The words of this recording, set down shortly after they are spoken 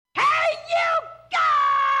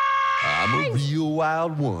I'ma be a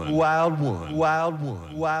wild one. Wild one. Wild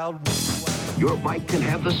one. Wild one. Your bike can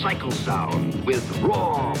have the cycle sound with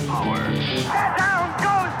raw power. Down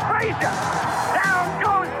goes Frazier! Down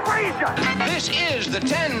goes Frazier! This is the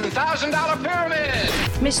 $10,000 pyramid.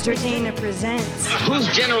 Mr. Dana presents. Who's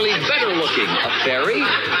generally better looking, a fairy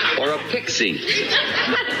or a pixie?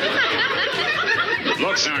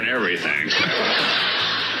 Looks aren't everything.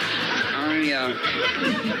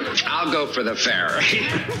 I'll go for the fairy.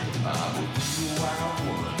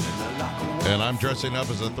 And I'm dressing up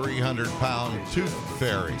as a 300-pound tooth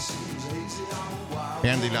fairy,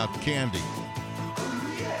 handing out candy,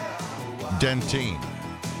 dentine,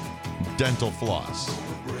 dental floss,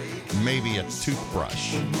 maybe a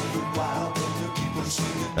toothbrush.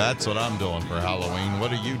 That's what I'm doing for Halloween.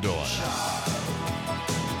 What are you doing?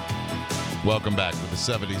 Welcome back to the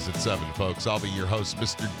 70s at 7, folks. I'll be your host,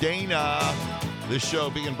 Mr. Dana. This show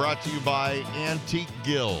being brought to you by Antique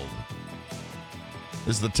Guild.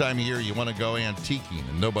 This is the time of year you want to go antiquing,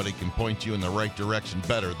 and nobody can point you in the right direction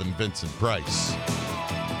better than Vincent Price.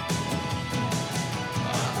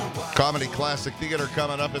 Comedy Classic Theater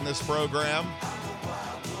coming up in this program.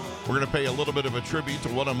 We're going to pay a little bit of a tribute to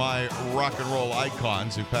one of my rock and roll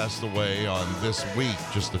icons who passed away on this week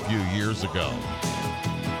just a few years ago.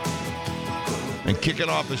 And kicking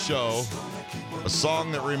off the show, a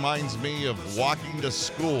song that reminds me of walking to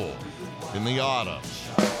school in the autumn.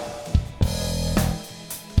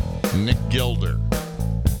 Nick Gilder,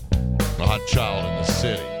 The Hot Child in the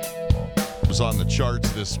City, was on the charts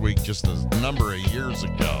this week just a number of years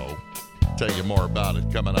ago. Tell you more about it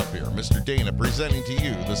coming up here. Mr. Dana presenting to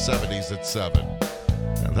you the 70s at 7.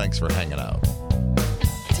 And thanks for hanging out.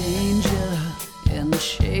 Danger in the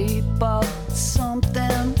shape of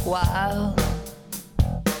something wild.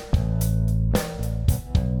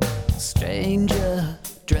 Stranger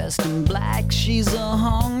dressed in black, she's a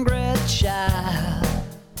hungry child.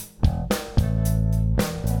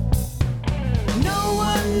 No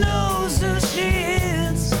one knows who she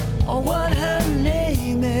is or what her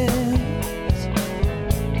name is.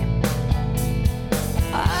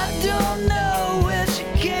 I don't know where she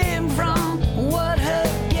came from, what her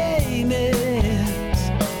game is.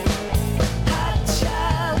 Hot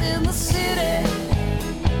child in the city.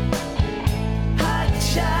 Hot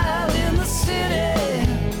child in the city.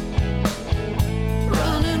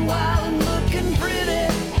 Running wild and looking pretty.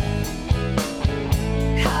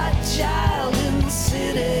 Hot child in the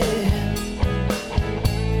city.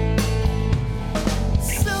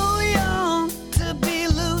 So young to be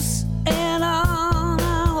loose and on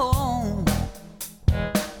our own.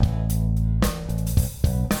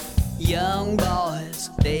 Young boys,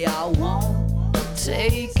 they all want to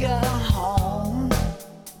take her home.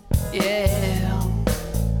 Yeah.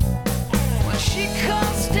 When she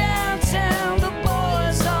comes downtown, the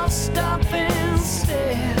boys all stop and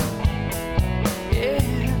stare. Yeah.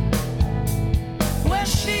 When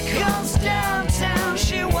she comes downtown,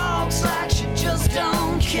 she walks like she just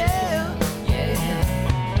don't care. Yeah.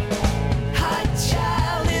 Hot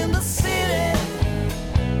child in the city.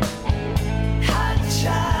 Hot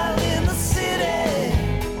child in the city.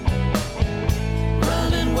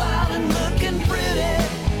 Running wild and looking pretty.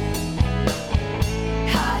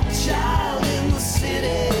 Hot child in the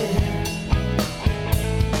city.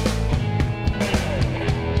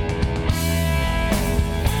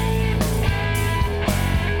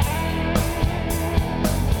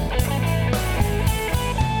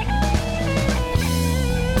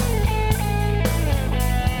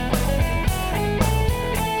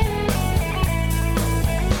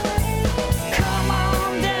 Come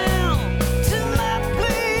on down to my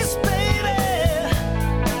place, baby.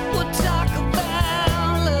 We'll talk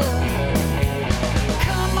about love.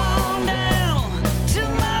 Come on down to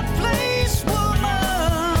my place,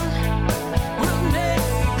 woman. We'll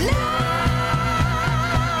make love.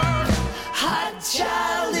 Hot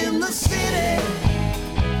child in the city.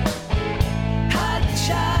 Hot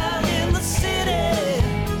child in the city.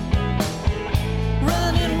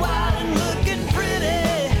 Running wild and looking pretty.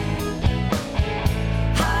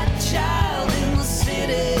 Hot child in the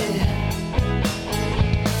city.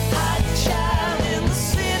 Hot child in the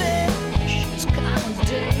city. She's kind of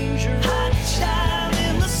dangerous. Hot child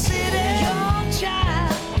in the city. Young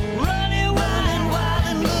child. Running wild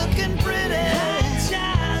and looking pretty. Hot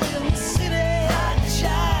child in the city. Hot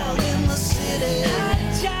child in the city. Hot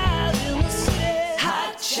child in the city.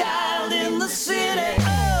 Hot child in the city.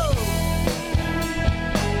 Oh.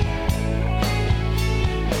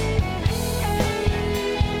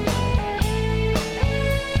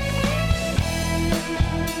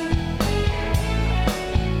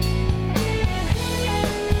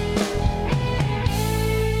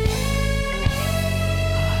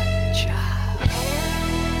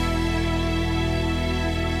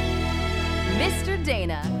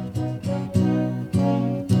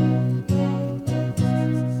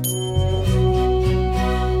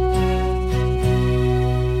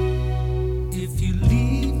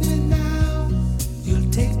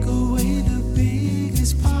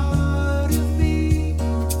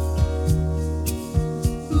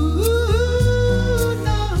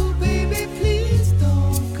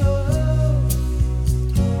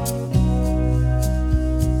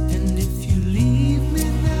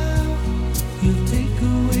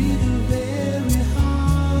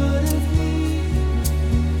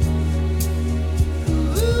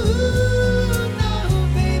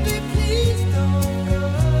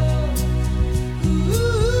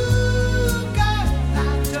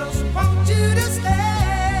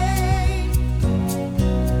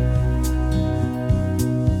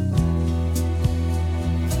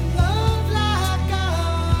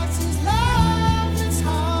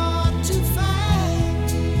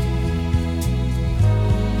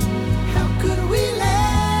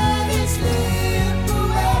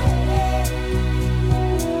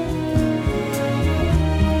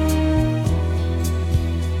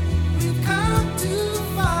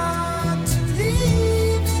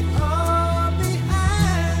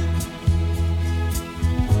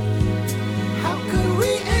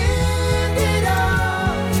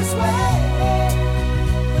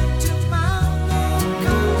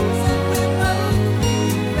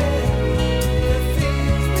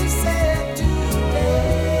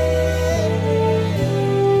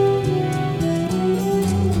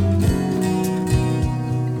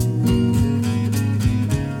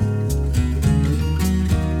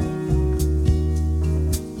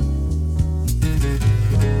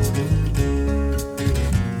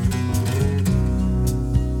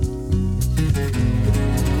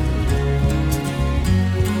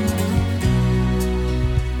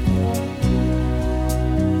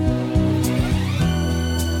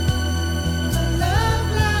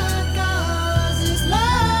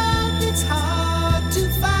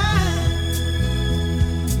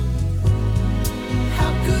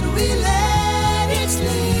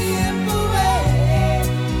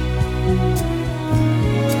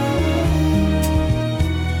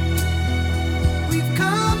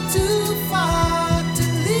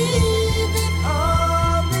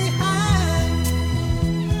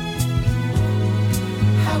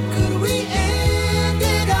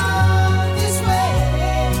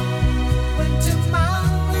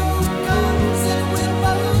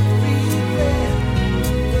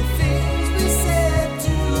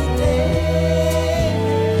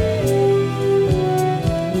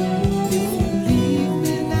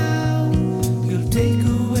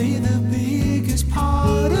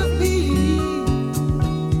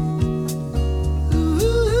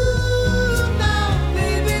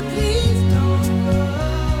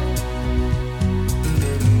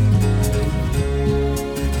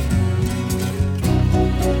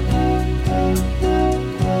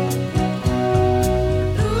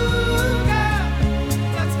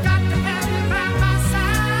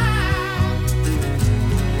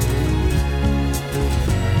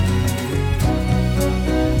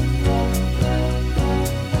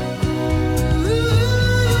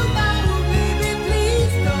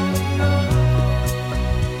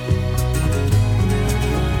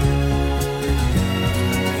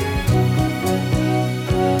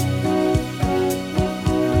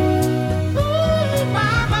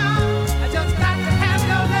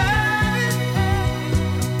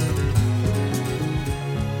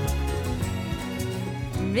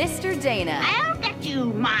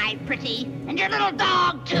 Betty, and your little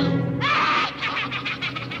dog, too.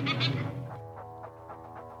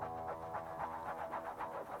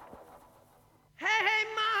 Hey,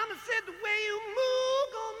 mama said the way you move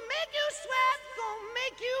gonna make you sweat, gonna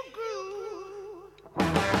make you groove.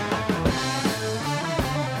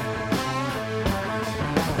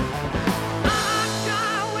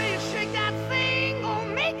 The way you shake that thing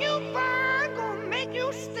gonna make you burn, gonna make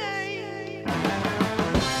you stay.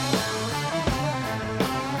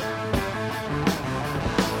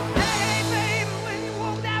 Hey, baby, when you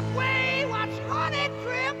walk that way, watch honey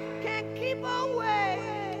drip, can't keep away.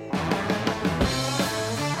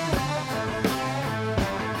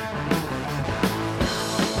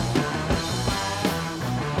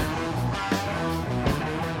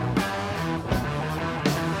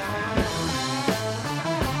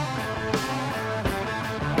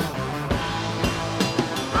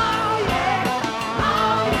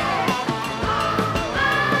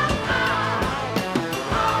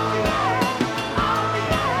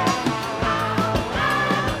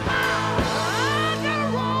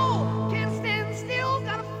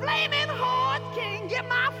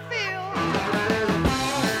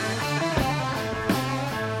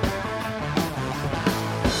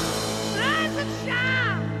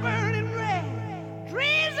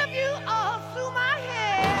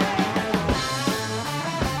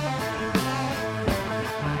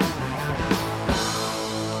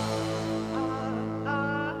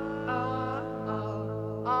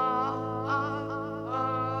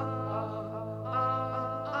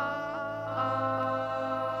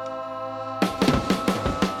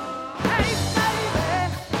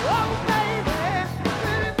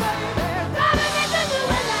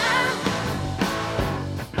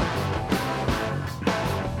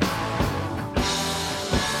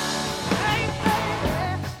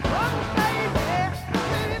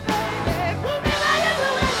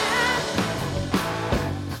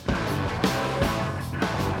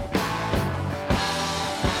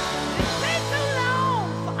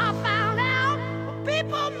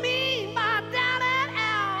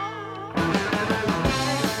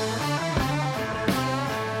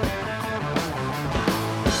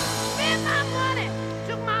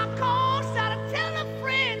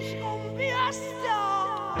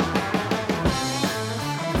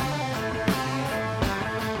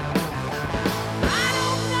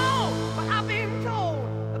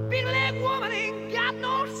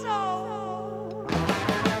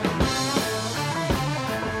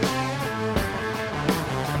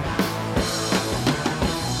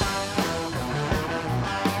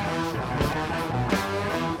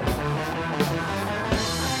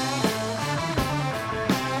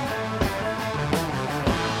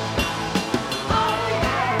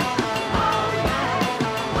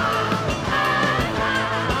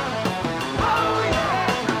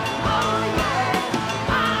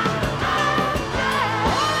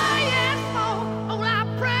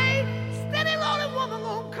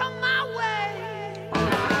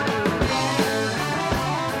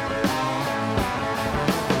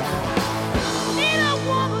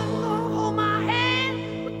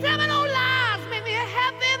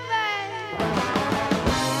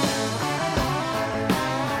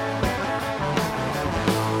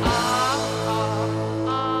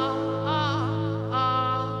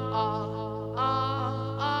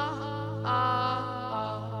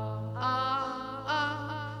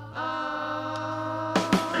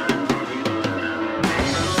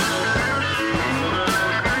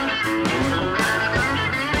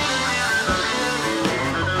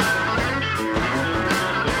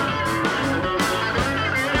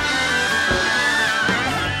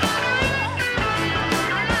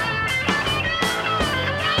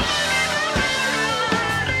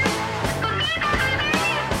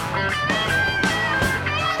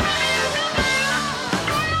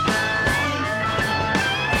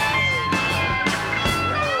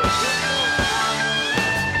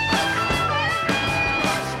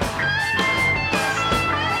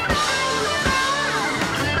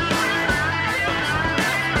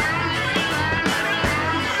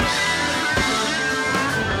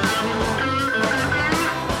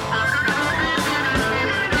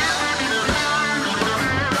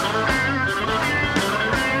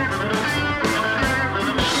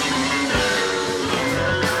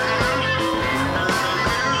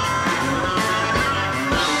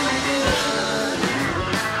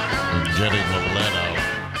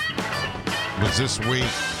 This week,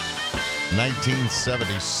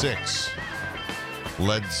 1976,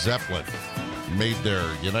 Led Zeppelin made their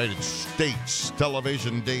United States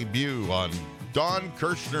television debut on Don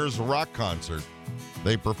Kirshner's rock concert.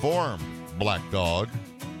 They performed Black Dog.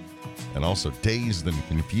 and also Dazed and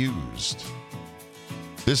Confused.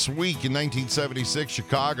 This week in 1976,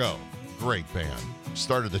 Chicago, great band,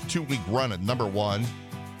 started a 2-week run at number 1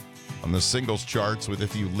 on the singles charts with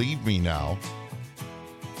If You Leave Me Now.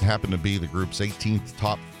 It happened to be the group's 18th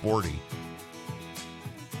top 40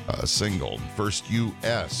 single, first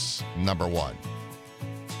U.S. number 1.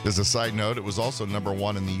 As a side note, it was also number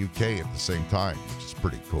 1 in the UK at the same time, which is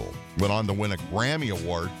pretty cool. Went on to win a Grammy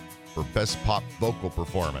Award for Best Pop Vocal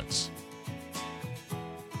Performance.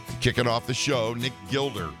 Kicking off the show, Nick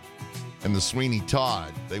Gilder and the Sweeney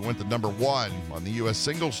Todd. They went to number 1 on the U.S.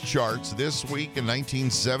 singles charts this week in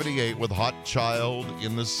 1978 with Hot Child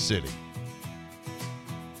in the City.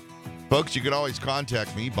 Folks, you can always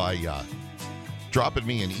contact me by dropping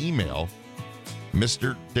me an email,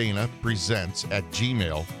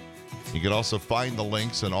 MrDanaPresents@gmail.com. You can also find the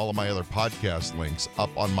links and all of my other podcast links up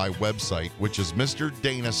on my website, which is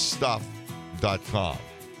MrDanaStuff.com.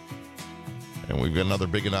 And we've got another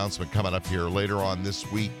big announcement coming up here later on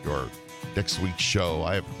this week or next week's show.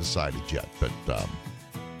 I haven't decided yet, but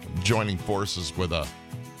joining forces with a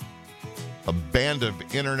band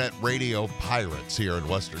of internet radio pirates here in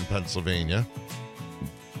Western Pennsylvania.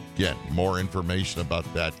 Again, more information about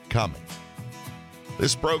that coming.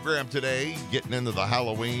 This program today, getting into the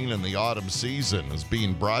Halloween and the autumn season, is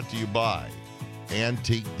being brought to you by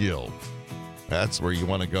Antique Guild. That's where you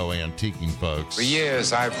want to go antiquing, folks. For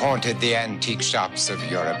years, I've haunted the antique shops of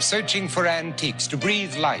Europe, searching for antiques to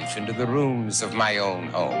breathe life into the rooms of my own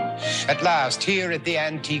home. At last, here at the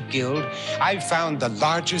Antique Guild, I've found the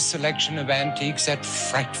largest selection of antiques at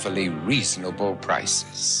frightfully reasonable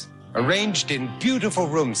prices, arranged in beautiful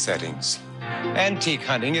room settings. Antique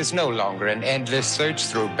hunting is no longer an endless search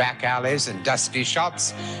through back alleys and dusty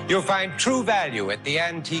shops. You'll find true value at the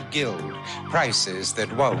Antique Guild. Prices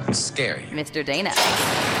that won't scare you. Mr. Dana.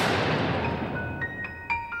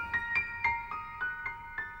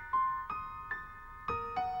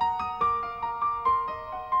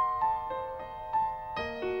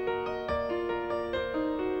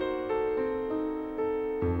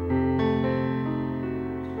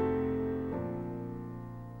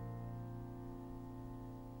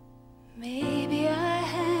 Maybe I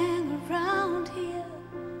hang around here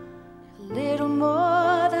a little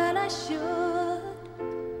more than I should.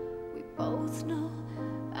 We both know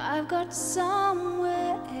I've got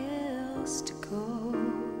somewhere else to go.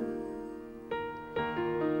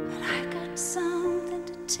 But I got something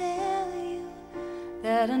to tell you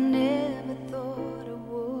that I never thought I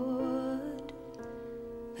would.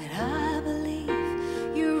 But I believe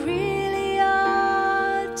you really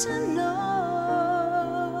ought to know.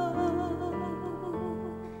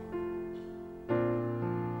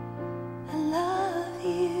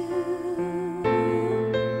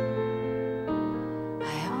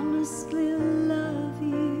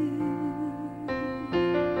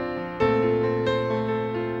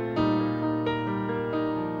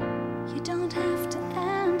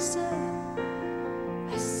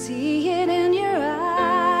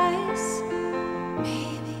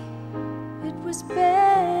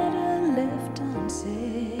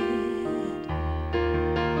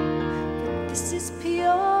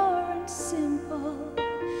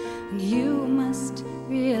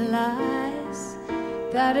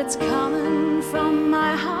 That it's coming from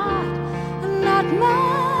my heart and not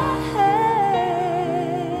my head.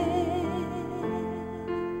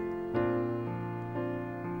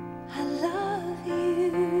 I love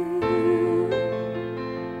you.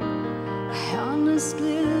 I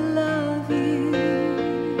honestly love you.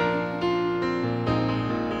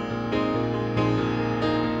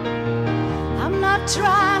 I'm not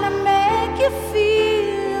trying to make you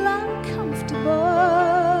feel uncomfortable.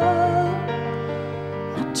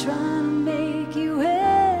 Trying to make you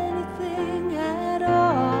anything at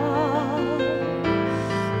all.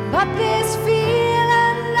 But this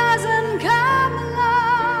feeling doesn't come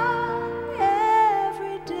along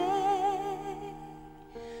every day.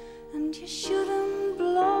 And you shouldn't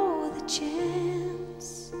blow the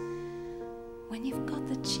chance when you've got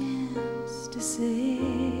the chance to say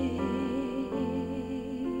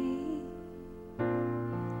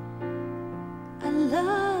I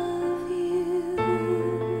love.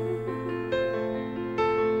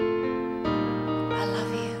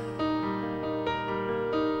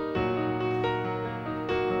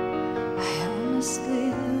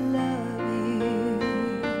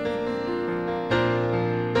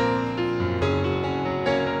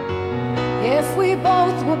 If we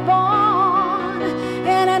both were born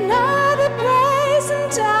in another place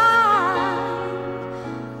and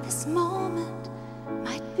time, this moment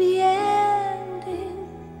might be ending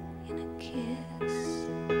in a kiss.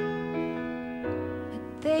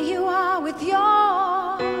 But there you are.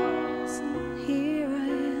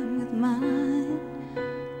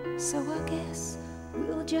 So I guess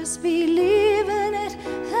we'll just be leaving it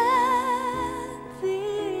at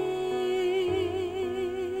this.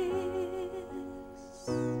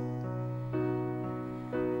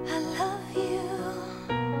 I love you.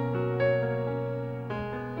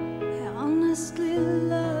 I honestly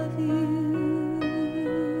love you.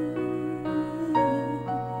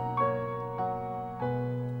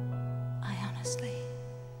 I honestly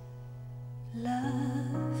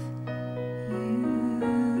love you.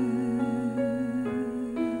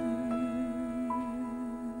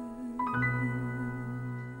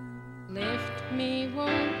 Lift me,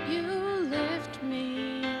 won't you lift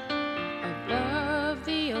me above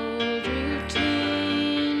the old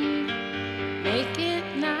routine? Make it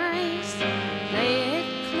nice, play it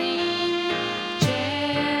clean,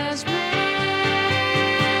 Jasmine.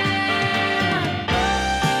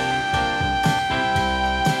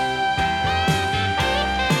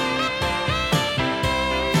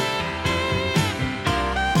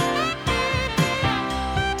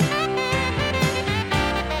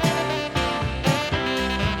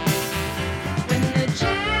 When the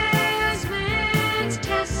jasmines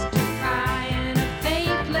testify and a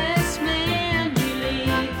faithless man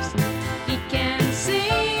believes, he can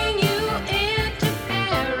sing you into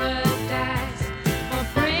paradise or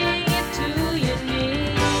bring you to your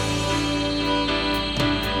knees.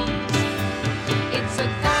 It's a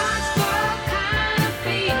gospel kind of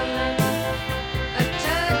feeling, a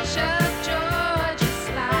touch of Georgia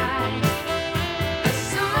slide, a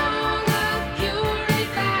song of pure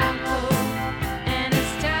revival, and a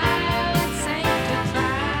style that's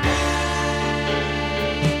sanctified.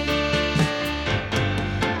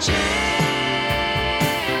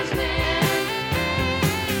 Jasmine,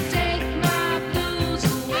 take my blues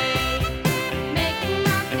away, make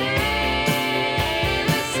my day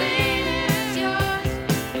the same as yours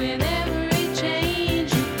with every change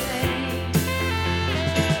you play.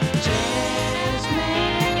 Jasmine,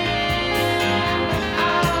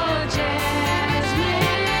 oh Jasmine.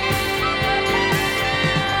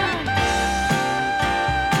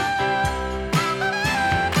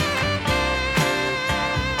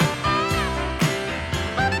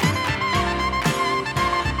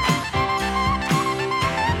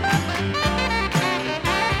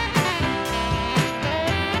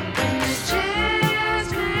 When the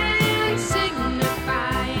jasmine's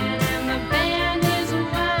signifying and the band is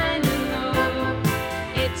winding low,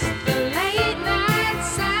 it's the late night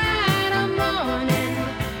side of morning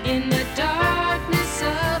in the darkness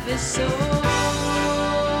of his soul.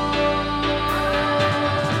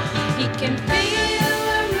 He can fill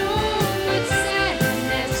a room with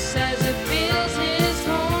sadness as it fills his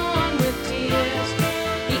horn with tears.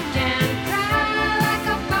 He can cry like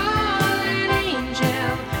a fallen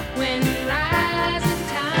angel when rising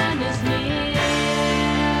time is near.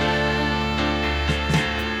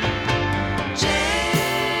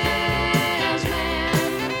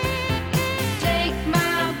 Jasmine, take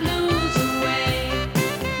my blues away,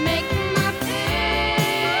 make my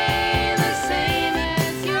day the same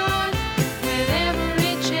as yours with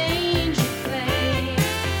every change you play.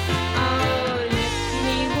 Oh, lift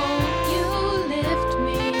me, won't you lift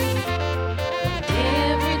me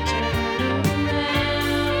every turn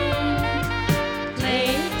around? Play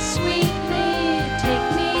it sweetly, take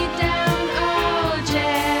me down, oh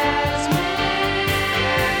Jasmine.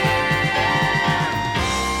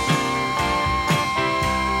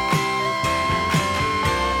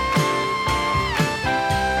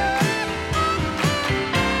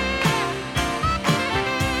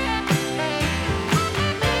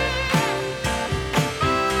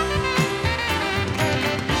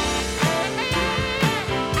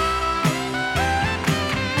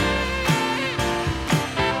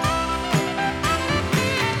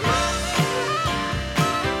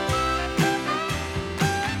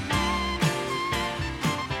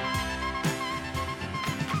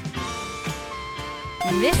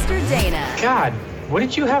 Mr. Dana. God, what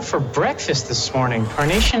did you have for breakfast this morning?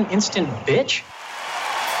 Carnation instant bitch?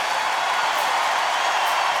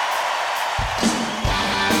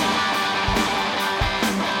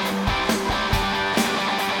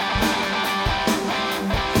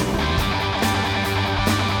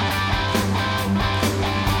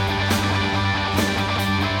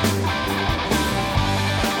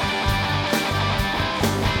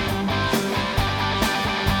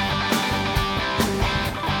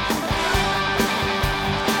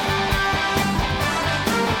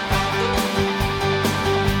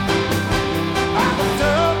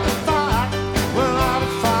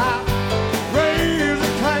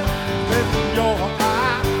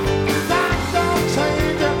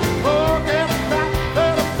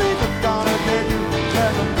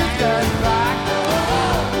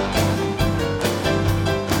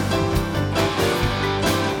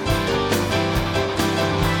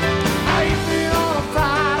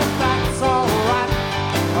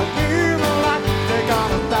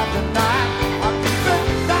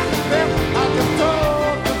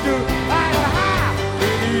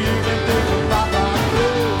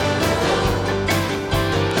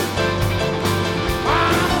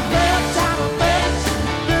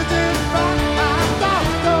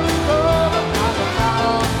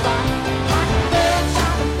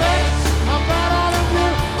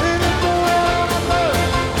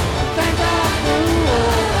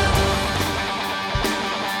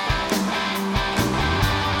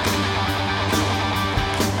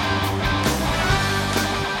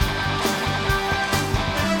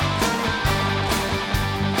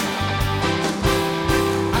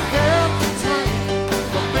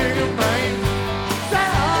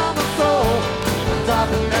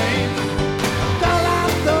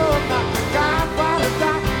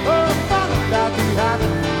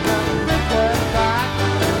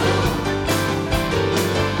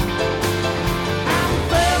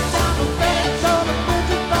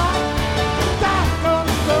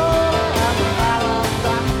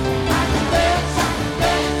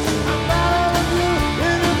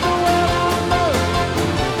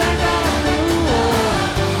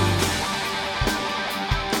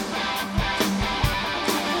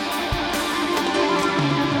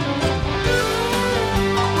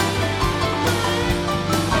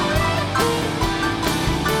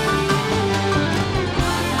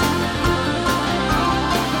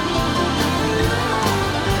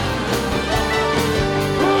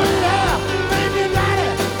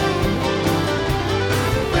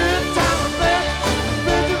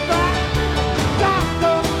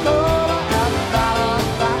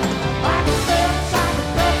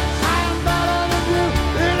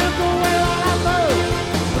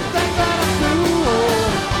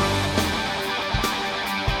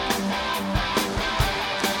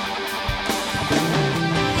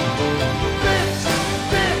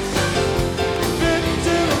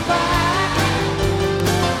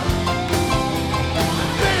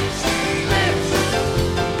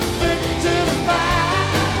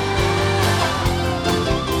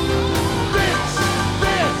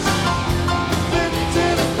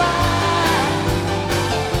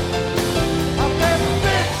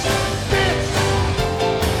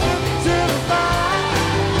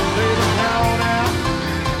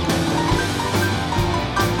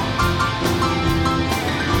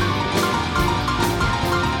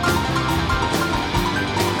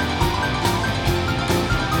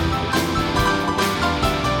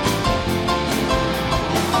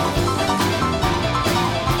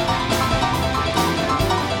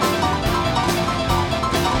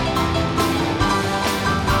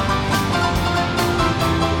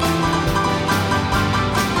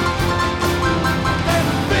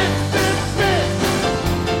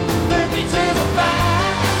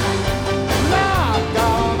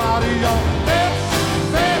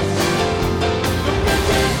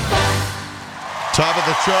 of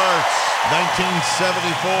the charts,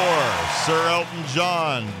 1974, Sir Elton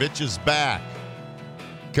John, Bitches Back.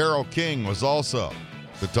 Carole King was also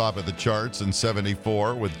the top of the charts in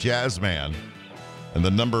 74 with Jazzman. And the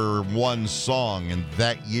number one song in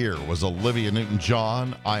that year was Olivia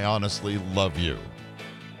Newton-John, I Honestly Love You.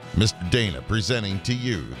 Mr. Dana presenting to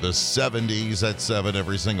you the 70s at 7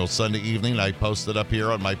 every single Sunday evening. I post it up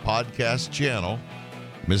here on my podcast channel,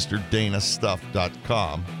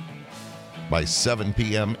 MrDanaStuff.com, by 7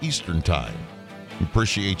 p.m. Eastern Time.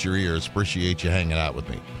 Appreciate your ears, appreciate you hanging out with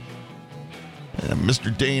me. And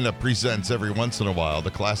Mr. Dana presents every once in a while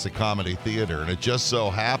the Classic Comedy Theater, and it just so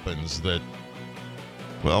happens that,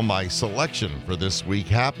 well, my selection for this week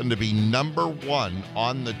happened to be number one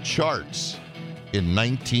on the charts in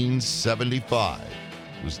 1975.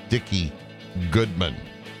 It was Dickie Goodman.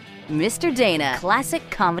 Mr. Dana, Classic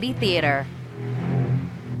Comedy Theater.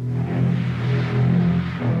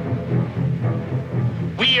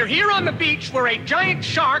 We are here on the beach where a giant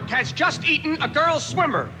shark has just eaten a girl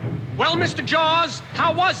swimmer. Well, Mr. Jaws,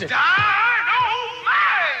 how was it? Dynamite!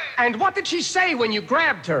 And what did she say when you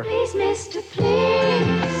grabbed her? Please, mister,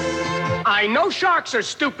 please. I know sharks are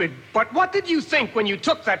stupid, but what did you think when you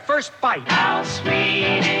took that first bite? How sweet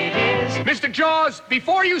it is. Mr. Jaws,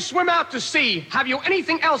 before you swim out to sea, have you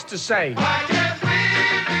anything else to say? Why can't we be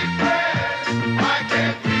friends? Why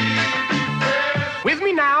can't we be friends? With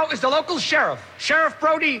me now is the local sheriff. Sheriff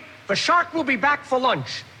Brody, the shark will be back for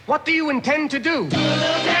lunch. What do you intend to do? Do a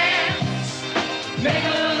little dance, make a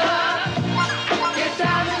little love, get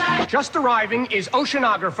down tonight. Just arriving is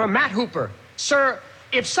oceanographer Matt Hooper. Sir,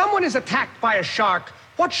 if someone is attacked by a shark,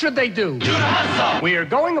 what should they do? Do the hustle. We are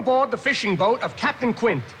going aboard the fishing boat of Captain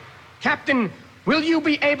Quint. Captain, will you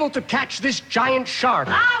be able to catch this giant shark?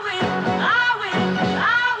 I will.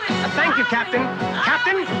 Thank you, Captain.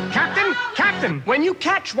 Captain, when you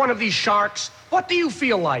catch one of these sharks, what do you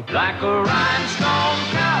feel like? Like a rhinestone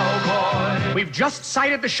cowboy. We've just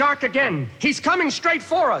sighted the shark again. He's coming straight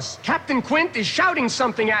for us. Captain Quint is shouting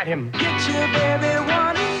something at him. Get your baby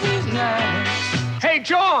one of these nights. Hey,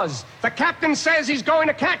 Jaws, the captain says he's going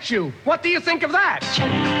to catch you. What do you think of that?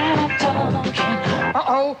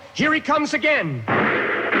 Uh-oh, here he comes again.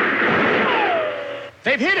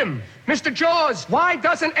 They've hit him. Mr. Jaws, why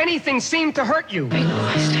doesn't anything seem to hurt you? Big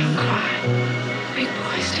boys don't cry. Big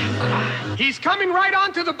boys don't cry. He's coming right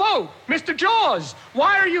onto the boat. Mr. Jaws,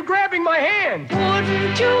 why are you grabbing my hand?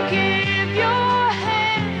 Wouldn't you give your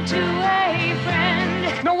hand to a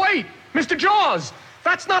friend? No, wait, Mr. Jaws,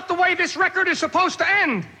 that's not the way this record is supposed to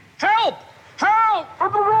end. Help! Help!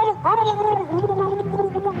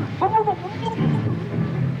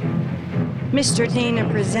 Mr. Dana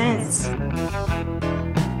presents.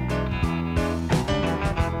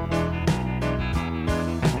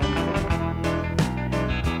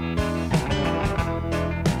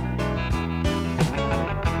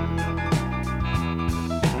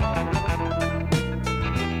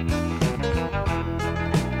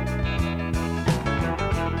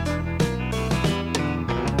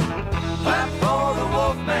 Clap for the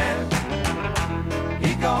Wolfman.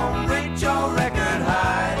 He gon' reach your record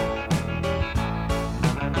high.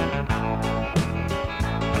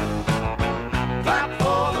 Clap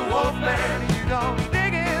for the Wolfman. You gon'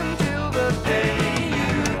 dig him till the day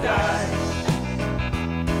you die.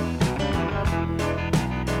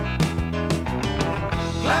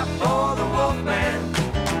 Clap for the Wolfman.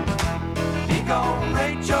 He gon'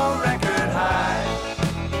 reach your record high.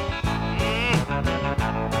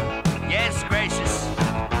 Yes, gracious.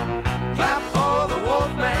 Clap for the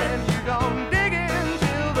Wolfman. You gon' dig in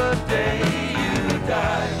till the day you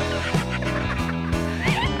die.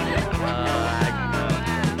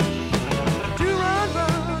 Do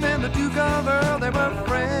run and the Duke-of Earl, they were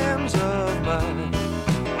friends of mine.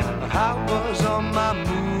 I was on my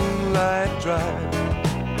moonlight drive.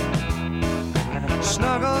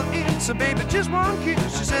 Snuggle in, so baby, just one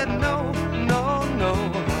kiss. She said no, no, no.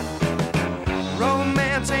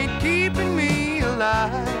 Romance ain't keeping me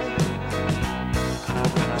alive.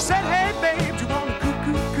 I said, hey, babe, do you want to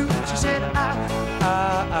coo-coo-coo? She said, I.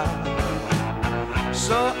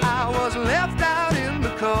 So I was left out in the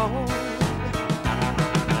cold.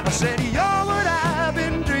 I said, you're what I've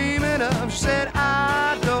been dreaming of. She said,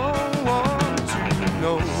 I don't want to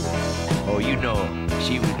know. Oh, you know,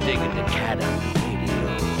 she was digging the cat on the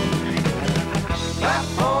radio. Clap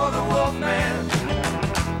for the Wolfman.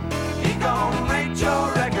 He gon' rate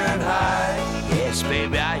your record high. Yes,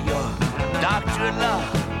 baby, I'm your doctor in love.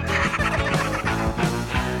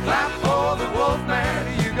 Clap for the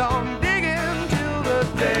Wolfman. You gon' dig him till the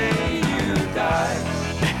day you die.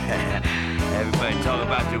 Everybody talk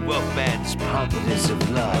about the Wolfman's pompous of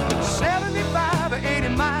love. 75 80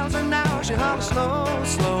 miles an hour, she hollers slow,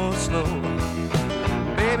 slow, slow.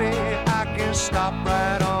 Baby, I can stop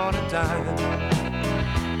right on a dime.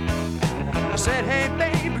 I said, hey,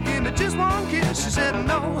 baby, give me just one kiss. She said,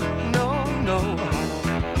 no, no, no.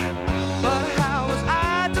 But how was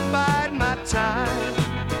I to bide my time?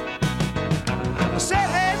 I said,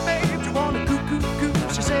 hey, babe, do you want to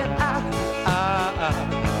coo-coo-coo? She said,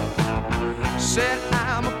 said,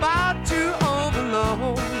 I'm about to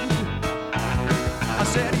overload. I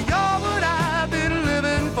said, you're what I've been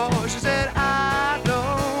living for. She said, I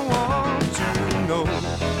don't want to know.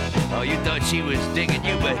 Oh, you thought she was digging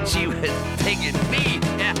you, but she was digging me.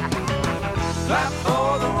 Clap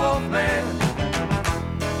for the Wolfman.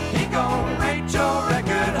 He gon' rate your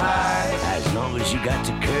record high. As long as you got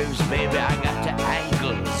the curves, baby, I got the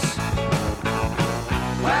angles.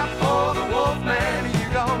 Clap for the Wolfman. You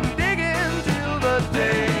gon' dig in till the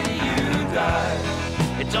day you die.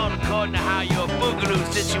 It's all according to how your boogaloo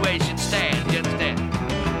situation stands, you understand?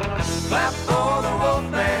 Clap for the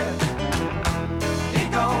Wolfman. He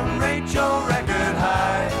gon' rate your record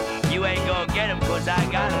high. You ain't gonna get him, cause I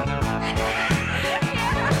got him.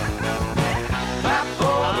 Clap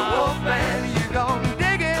for the Wolfman. You gon'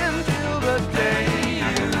 dig in till the day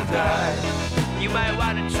you die. You might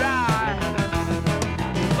wanna try,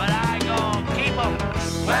 but I gon' keep him.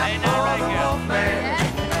 Clap ain't for that the right, girl? Wolfman.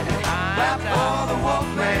 Clap for the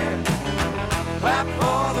Wolfman. Clap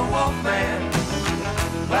for the Wolfman.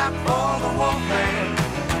 Clap for the Wolfman.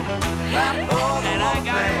 Clap for the And I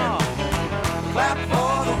got him Wolfman. all. Clap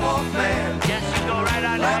for the Wolfman. Yes, you go right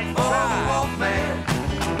on Clap ahead and for the try. Wolfman.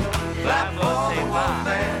 Clap I'm for gonna the say bye.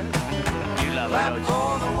 Wolfman. You love Clap it, don't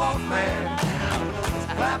for the Wolfman.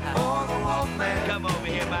 Clap for the you? Wolfman. Come over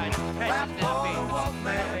here, my Clap precious for little the baby.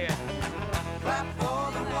 Wolfman. Come here. Clap for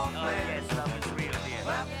the Oh, Wolfman. yes, love is real, dear.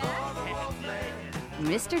 Clap for the Wolfman.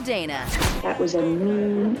 Mr. Dana. That was a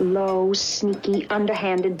mean, low, sneaky,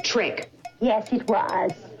 underhanded trick. Yes, it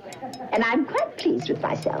was. And I'm quite pleased with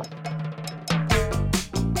myself.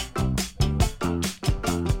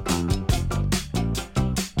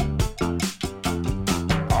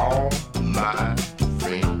 All my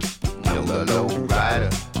friends know the low rider.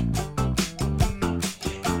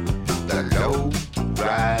 The low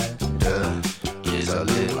rider is a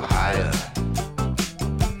little higher.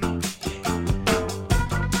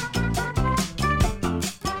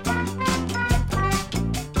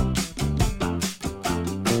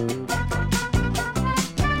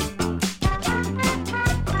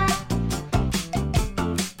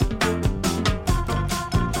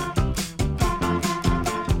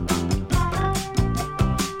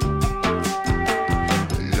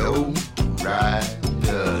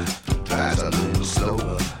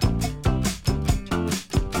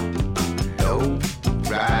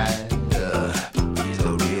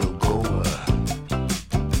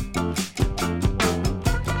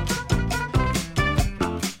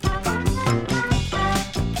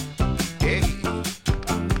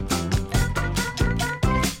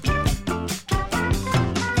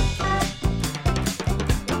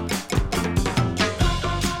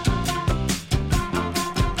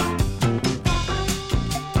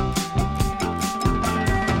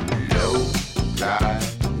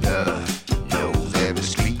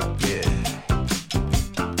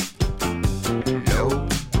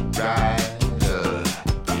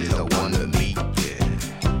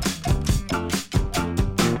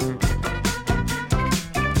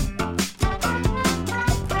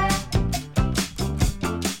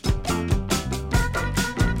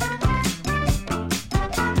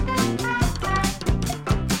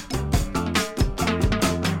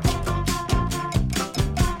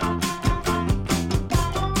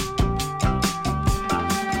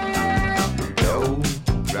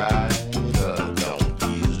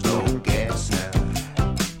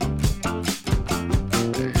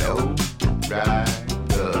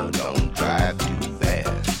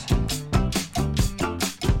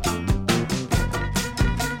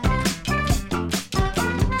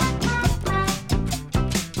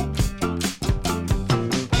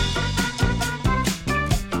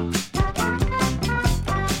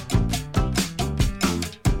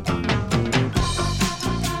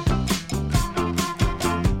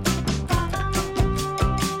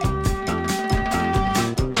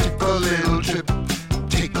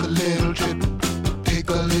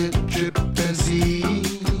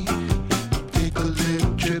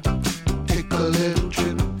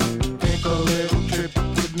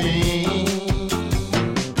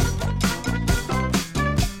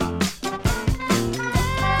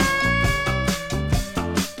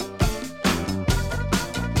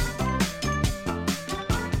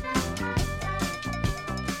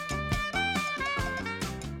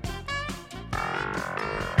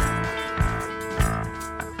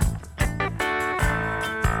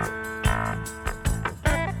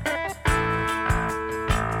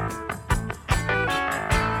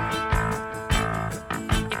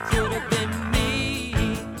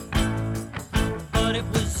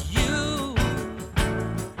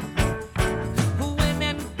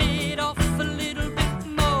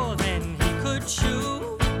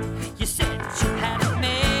 you had it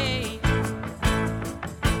made,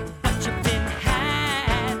 but you've been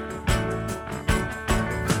had.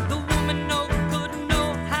 The woman no good,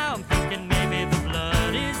 no how. I'm thinking maybe the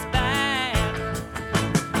blood is bad.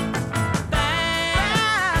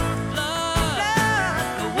 Bad blood.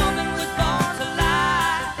 The woman was born to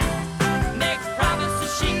lie, makes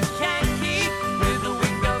promises she can't keep with the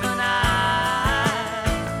wink of an eye.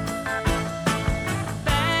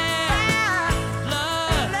 Bad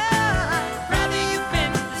blood. Rather you've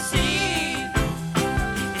been deceived.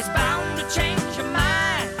 It's bound to change your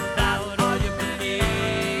mind about all you believe.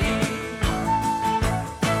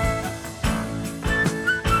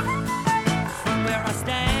 From where I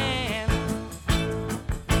stand,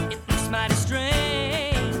 it looks mighty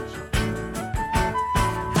strange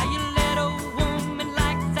how you let a woman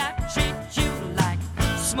like that treat you like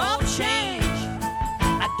small change.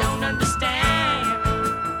 I don't understand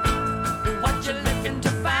what you're looking to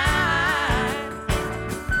find.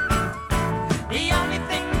 The only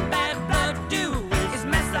thing bad blood do is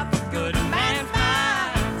mess up a good man's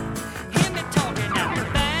mind. Hear me talking out the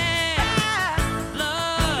bad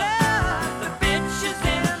blood. The bitch is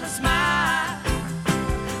in the smile.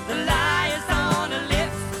 The lie is on her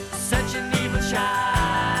lips. Such an evil child.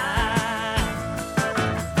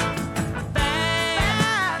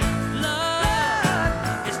 Bad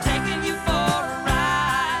blood is taking you for a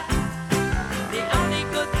ride. The only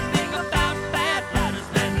good thing about bad blood is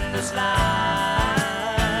letting it slide.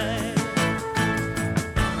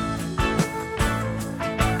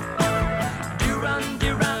 Do run, do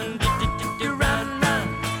run, do run, run.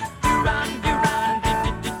 Do run, do run,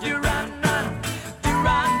 do run, run. Do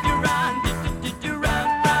run, do run, do run,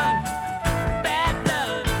 run. Bad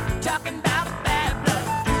blood, talking about bad blood.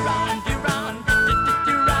 Do run, do run,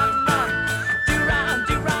 do run, run. Do run,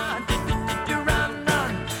 do run, do run,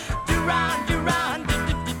 run. Do run, do run,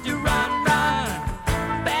 do run, run.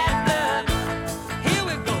 Bad blood, here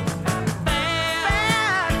we go.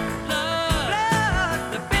 Bad blood,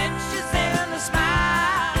 the bitch is in the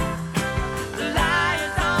smile. The lie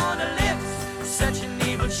is on her lips, such an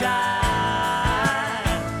evil child.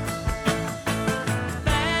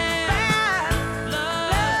 Bad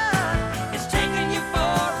blood is taking you for a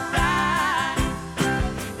ride.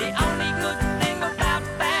 The only good thing about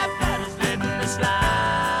bad blood is letting it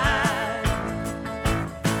slide.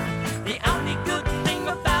 The only good thing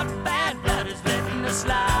about bad blood is letting it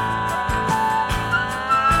slide.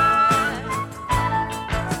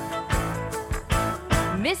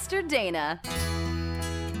 Mr. Dana.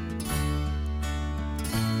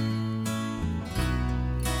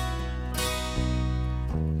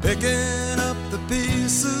 Picking up the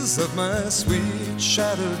pieces of my sweet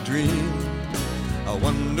shattered dream. I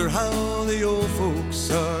wonder how the old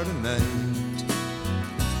folks are tonight.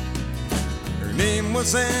 Her name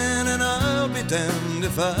was Anne, and I'll be damned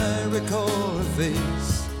if I recall her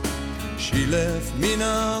face. She left me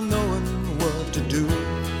not knowing what to do.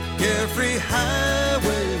 Carefree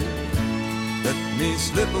highway, let me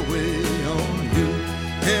slip away on you.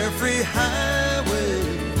 Carefree highway,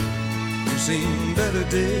 you've seen better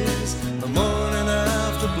days, the morning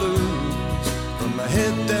after blues, from my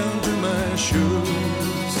head down to my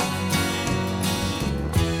shoes.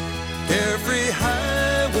 Carefree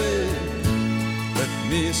highway, let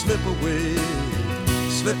me slip away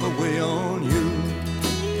on you.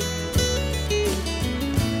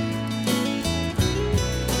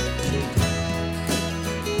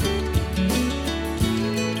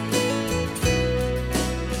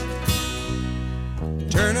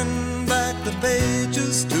 Turning back the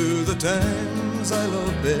pages to the times I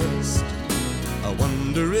love best, I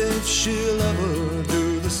wonder if she'll ever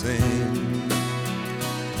do the same.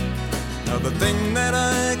 Now the thing that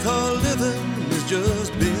I call living is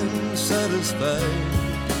just being satisfied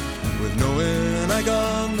with knowing I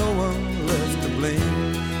got no one left to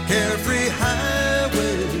blame. Carefree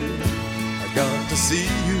highway, I got to see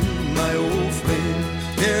you, my old flame.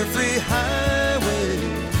 Carefree highway,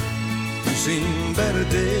 you've seen better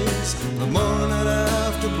days, the morning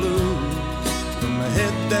after blues, from my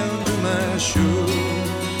head down to my shoes.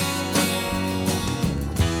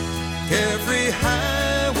 Carefree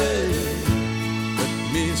highway, let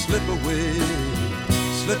me slip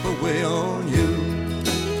away on you.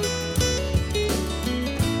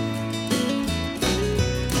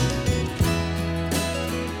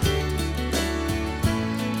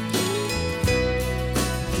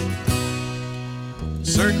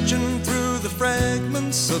 Searching through the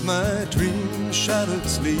fragments of my dream-shattered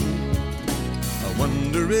sleep, I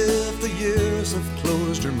wonder if the years have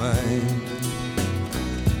closed her mind.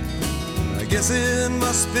 I guess it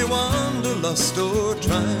must be wanderlust or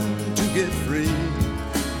trying to get free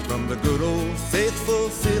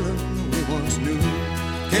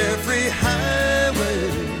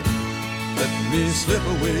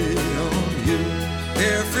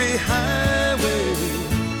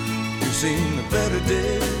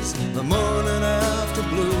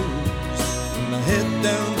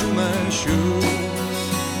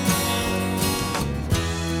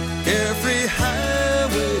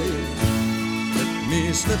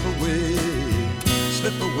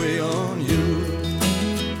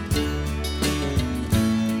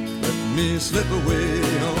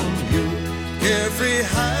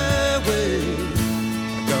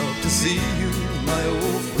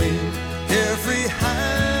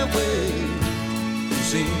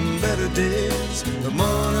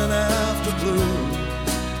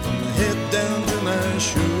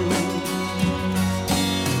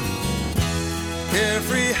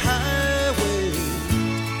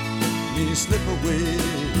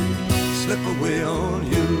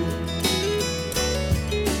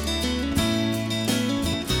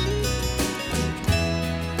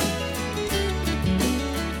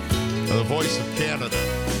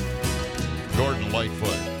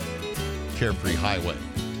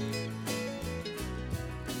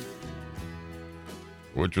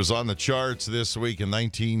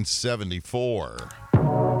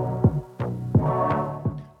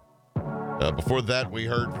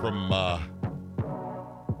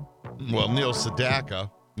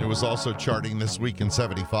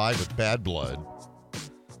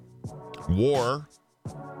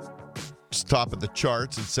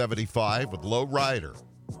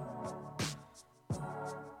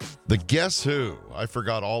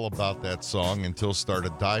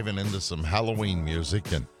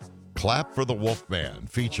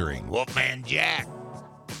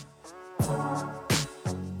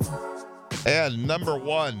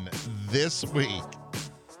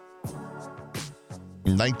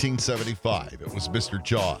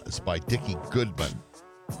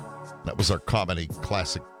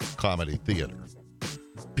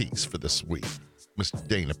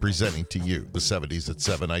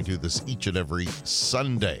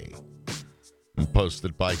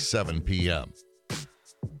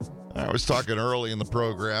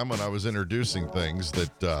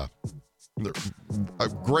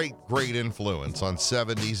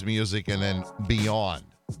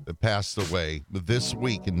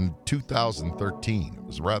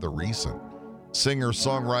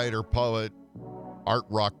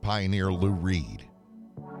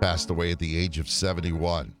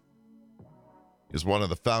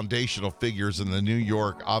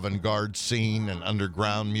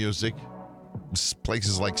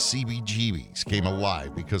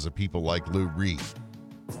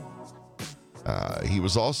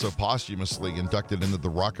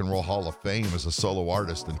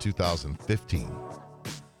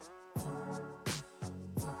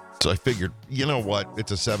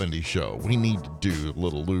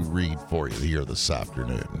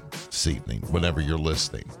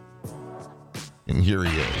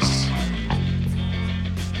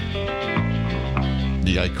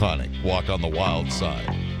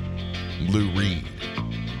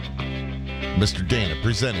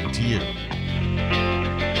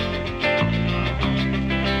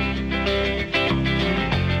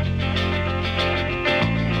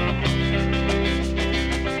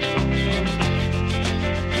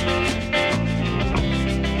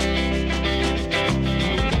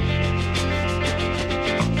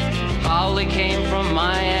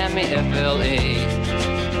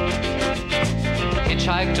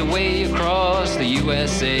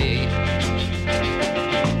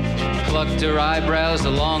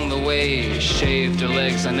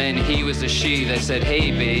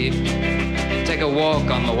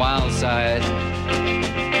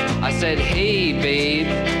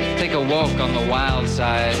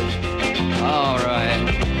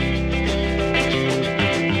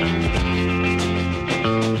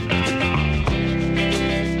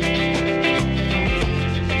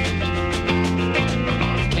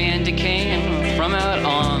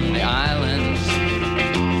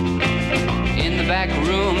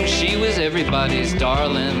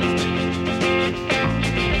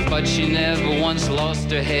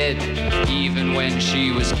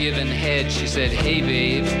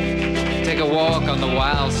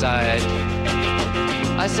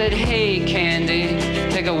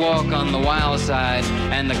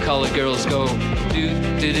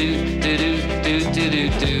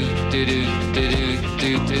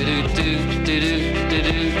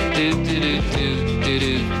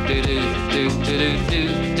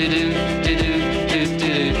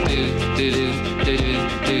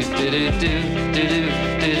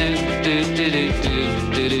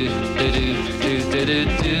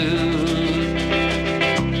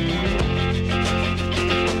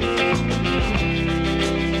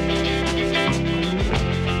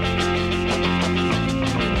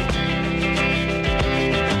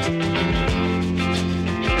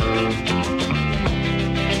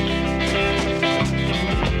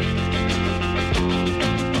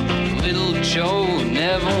Little Joe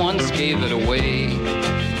never once gave it away.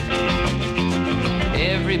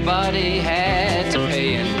 Everybody had to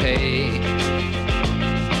pay and pay.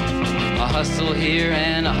 A hustle here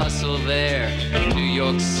and a hustle there. New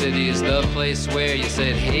York City is the place where you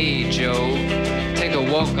said, hey Joe, take a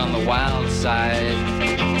walk on the wild side.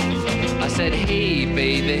 I said, hey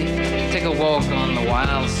baby, take a walk on the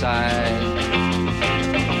wild side.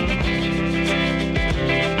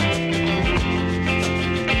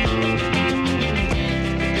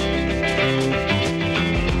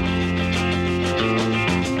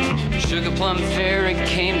 Sugar Plum Fairy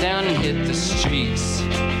came down and hit the streets,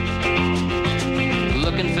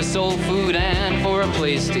 looking for soul food and for a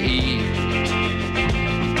place to eat.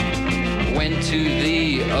 Went to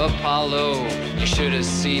the Apollo, you should have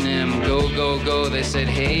seen him go, go, go. They said,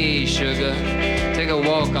 hey Sugar, take a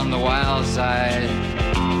walk on the wild side.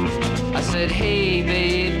 I said, hey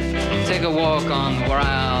babe, take a walk on the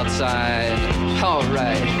wild side. All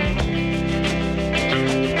right.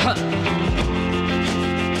 Huh.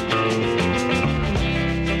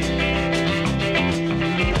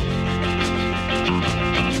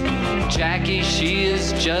 Jackie, she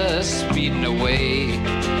is just speeding away.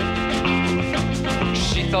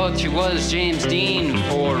 She thought she was James Dean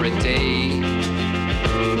for a day.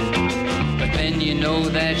 But then you know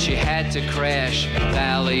that she had to crash.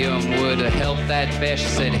 Valium would have helped that best. She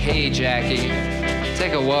said, hey Jackie,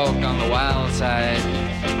 take a walk on the wild side.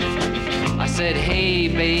 I said, hey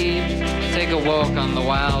babe, take a walk on the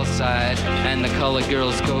wild side. And the colored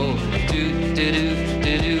girls go, do do do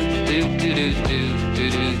do do do do do.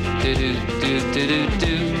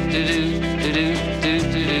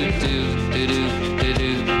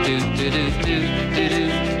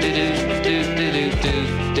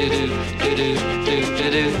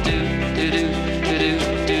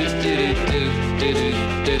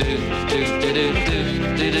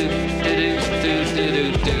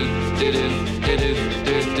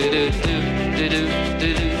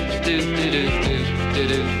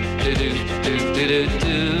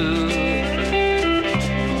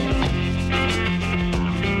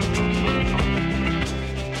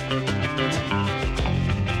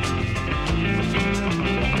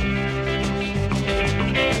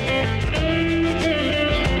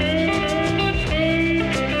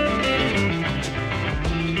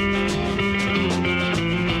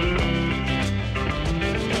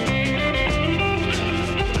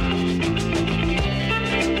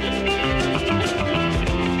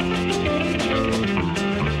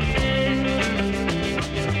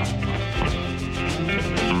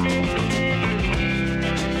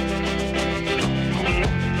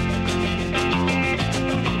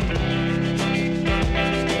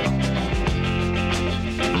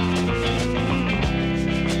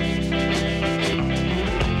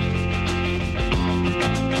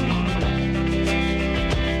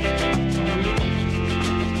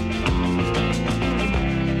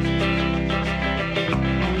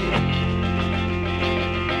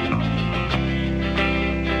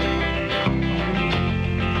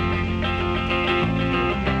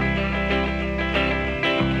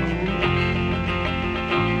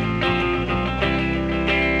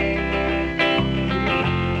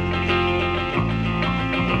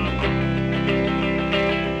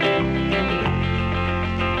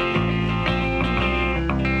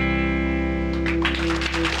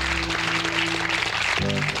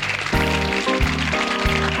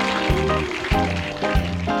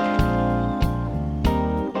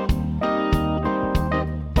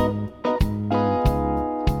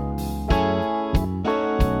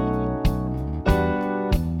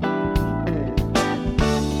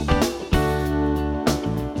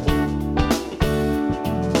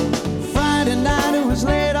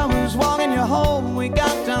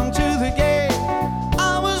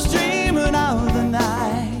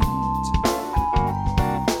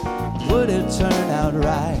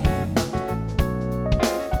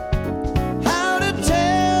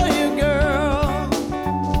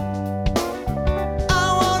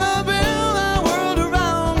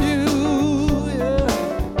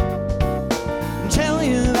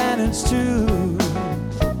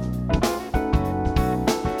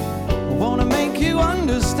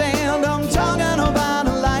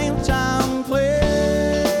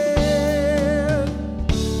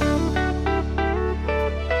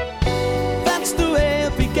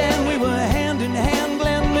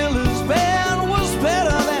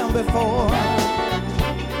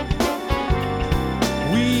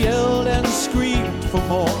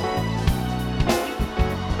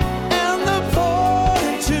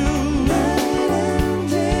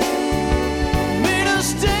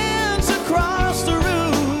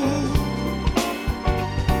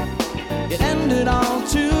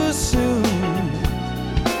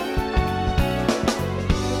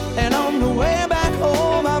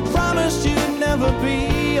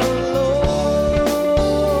 be alone.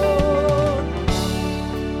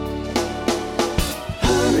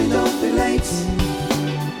 Hurry, don't be late.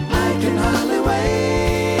 I can hardly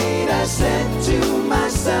wait. I said to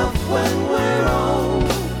myself when we're old,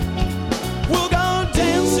 we'll go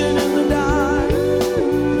dancing in the dark,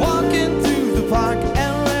 walking through the park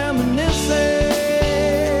and reminiscing.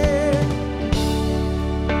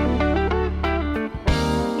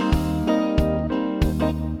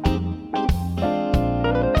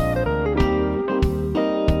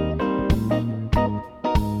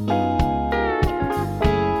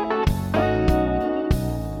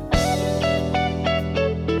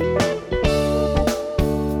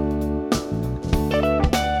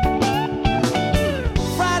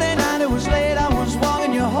 Friday night, it was late, I was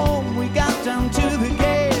walking you home. We got down to the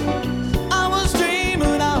gate. I was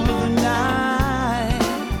dreaming of the night.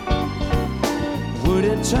 Would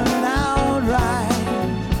it turn out right?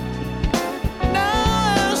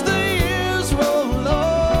 Now as the years roll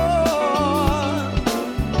on,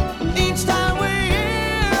 each time we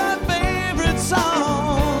hear our favorite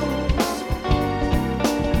songs,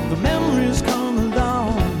 the memories come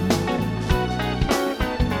along.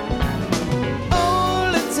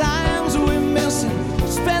 All the times we're missing,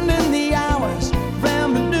 spending the hours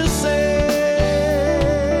reminiscing.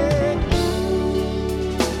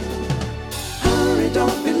 Hurry,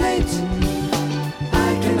 don't be late.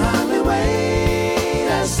 I can hardly wait.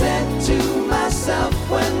 I said to myself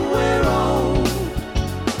when we're old,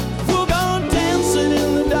 we'll go dancing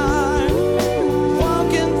in the dark,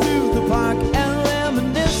 walking through the park and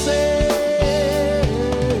reminiscing.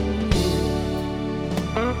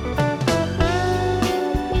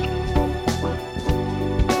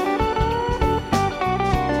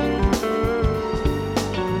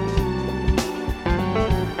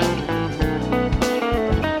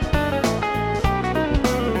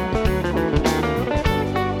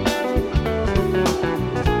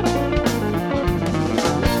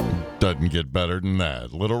 Doesn't get better than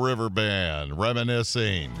that. Little River Band,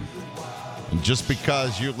 reminiscing. And just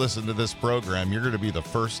because you listen to this program, you're going to be the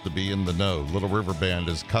first to be in the know. Little River Band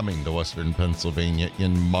is coming to Western Pennsylvania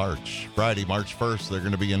in March. Friday, March 1st, they're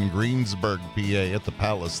going to be in Greensburg, PA at the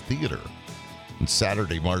Palace Theater. And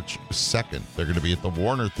Saturday, March 2nd, they're going to be at the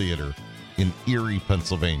Warner Theater in Erie,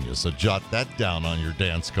 Pennsylvania. So jot that down on your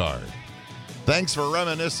dance card. Thanks for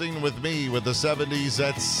reminiscing with me with the 70s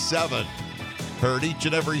at 7. Heard each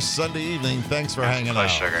and every Sunday evening. Thanks for hanging out.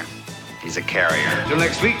 Sugar. He's a carrier. Till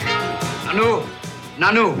next week. Nanu.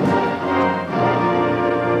 Nanu.